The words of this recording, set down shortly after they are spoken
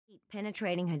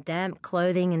penetrating her damp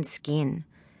clothing and skin,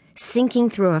 sinking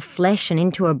through her flesh and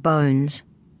into her bones.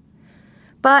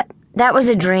 But that was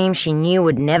a dream she knew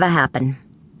would never happen.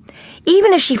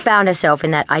 Even if she found herself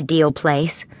in that ideal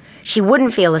place, she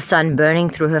wouldn't feel the sun burning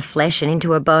through her flesh and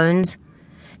into her bones.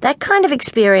 That kind of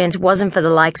experience wasn't for the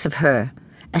likes of her,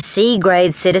 a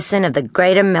C-grade citizen of the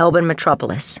greater Melbourne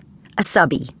metropolis, a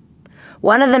subbie,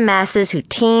 one of the masses who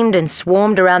teemed and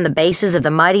swarmed around the bases of the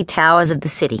mighty towers of the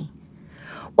city.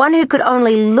 One who could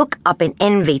only look up in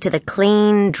envy to the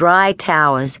clean, dry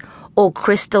towers, all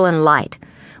crystal and light,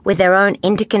 with their own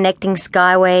interconnecting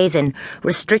skyways and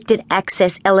restricted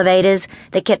access elevators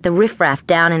that kept the riffraff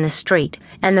down in the street,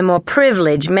 and the more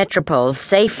privileged metropole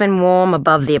safe and warm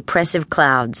above the oppressive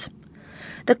clouds.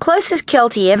 The closest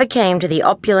Kelty ever came to the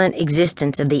opulent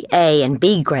existence of the A and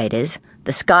B graders,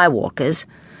 the skywalkers,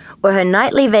 were her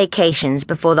nightly vacations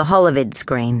before the Holovid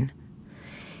screen.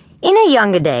 In her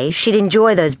younger days, she'd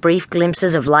enjoy those brief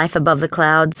glimpses of life above the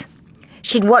clouds.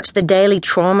 She'd watch the daily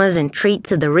traumas and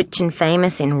treats of the rich and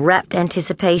famous in rapt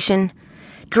anticipation,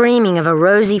 dreaming of a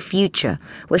rosy future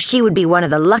where she would be one of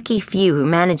the lucky few who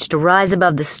managed to rise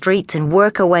above the streets and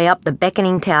work her way up the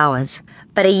beckoning towers.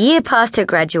 But a year past her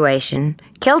graduation,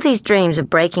 Kelty's dreams of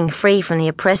breaking free from the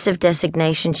oppressive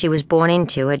designation she was born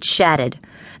into had shattered,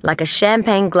 like a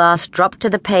champagne glass dropped to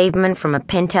the pavement from a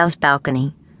penthouse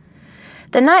balcony.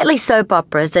 The nightly soap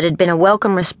operas that had been a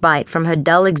welcome respite from her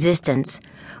dull existence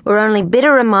were only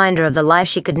bitter reminder of the life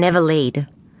she could never lead.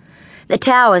 The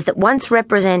towers that once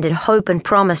represented hope and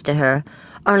promise to her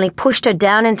only pushed her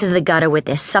down into the gutter with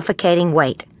their suffocating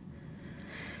weight.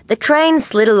 The train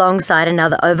slid alongside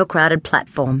another overcrowded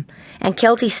platform, and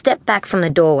Kelty stepped back from the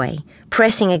doorway,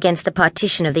 pressing against the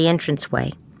partition of the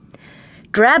entranceway.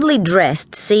 Drably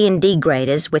dressed C and D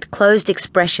graders with closed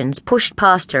expressions pushed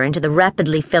past her into the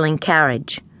rapidly filling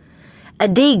carriage. A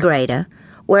D grader,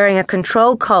 wearing a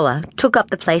control collar, took up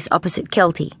the place opposite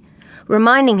Kelty,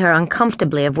 reminding her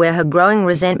uncomfortably of where her growing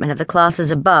resentment of the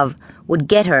classes above would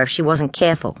get her if she wasn't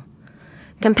careful.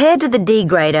 Compared to the D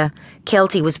grader,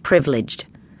 Kelty was privileged.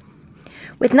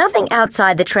 With nothing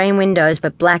outside the train windows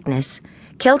but blackness,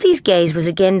 Kelty's gaze was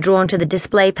again drawn to the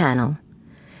display panel.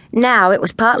 Now it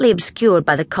was partly obscured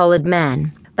by the collared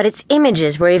man, but its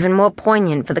images were even more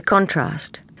poignant for the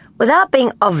contrast. Without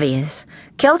being obvious,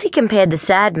 Kelty compared the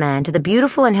sad man to the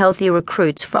beautiful and healthy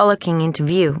recruits frolicking into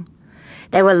view.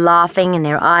 They were laughing and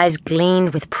their eyes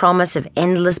gleamed with promise of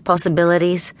endless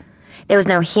possibilities. There was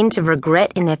no hint of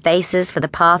regret in their faces for the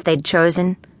path they'd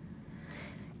chosen.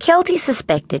 Kelty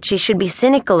suspected she should be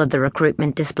cynical of the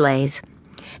recruitment displays.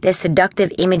 Their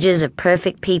seductive images of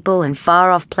perfect people in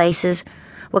far-off places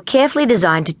were carefully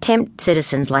designed to tempt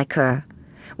citizens like her,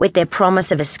 with their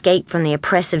promise of escape from the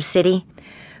oppressive city.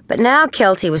 But now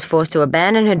Kelty was forced to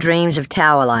abandon her dreams of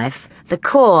tower life. The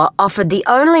Corps offered the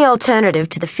only alternative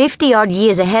to the 50-odd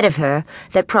years ahead of her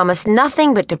that promised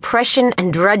nothing but depression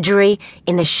and drudgery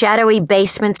in the shadowy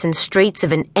basements and streets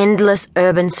of an endless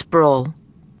urban sprawl.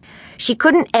 She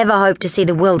couldn't ever hope to see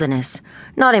the wilderness,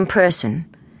 not in person.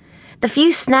 The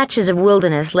few snatches of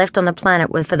wilderness left on the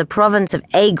planet were for the province of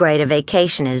A-grader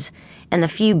vacationers and the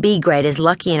few B-graders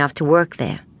lucky enough to work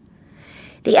there.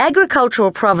 The agricultural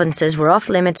provinces were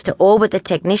off-limits to all but the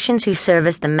technicians who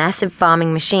serviced the massive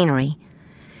farming machinery.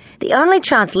 The only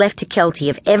chance left to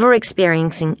Kelty of ever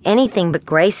experiencing anything but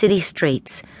grey city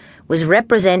streets was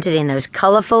represented in those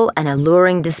colourful and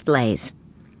alluring displays.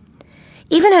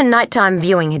 Even her nighttime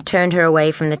viewing had turned her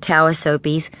away from the tower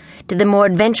soapies to the more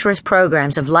adventurous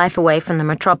programs of life away from the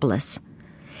metropolis.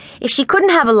 If she couldn't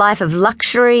have a life of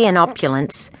luxury and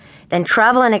opulence, then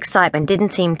travel and excitement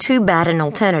didn't seem too bad an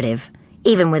alternative,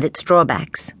 even with its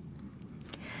drawbacks.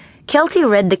 Kelty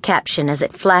read the caption as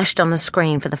it flashed on the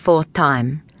screen for the 4th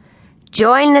time.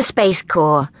 "Join the Space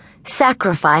Corps.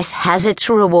 Sacrifice has its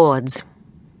rewards."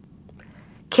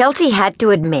 Kelty had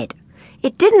to admit,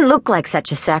 it didn't look like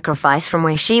such a sacrifice from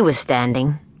where she was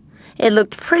standing. It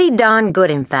looked pretty darn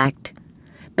good, in fact.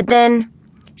 But then,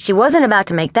 she wasn't about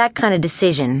to make that kind of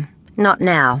decision. Not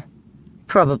now.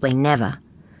 Probably never.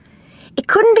 It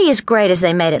couldn't be as great as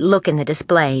they made it look in the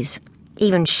displays.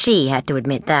 Even she had to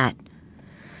admit that.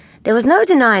 There was no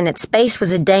denying that space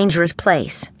was a dangerous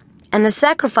place, and the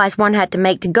sacrifice one had to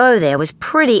make to go there was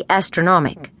pretty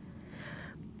astronomical.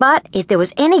 But if there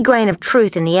was any grain of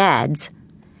truth in the ads,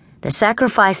 the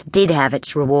sacrifice did have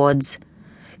its rewards.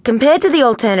 Compared to the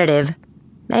alternative,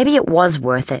 maybe it was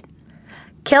worth it.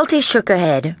 Kelty shook her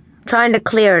head, trying to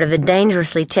clear it of the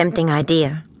dangerously tempting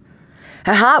idea.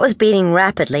 Her heart was beating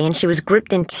rapidly, and she was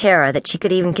gripped in terror that she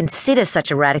could even consider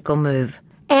such a radical move.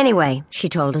 Anyway, she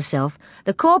told herself,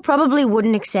 the Corps probably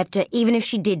wouldn't accept her even if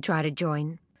she did try to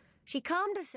join. She calmed herself.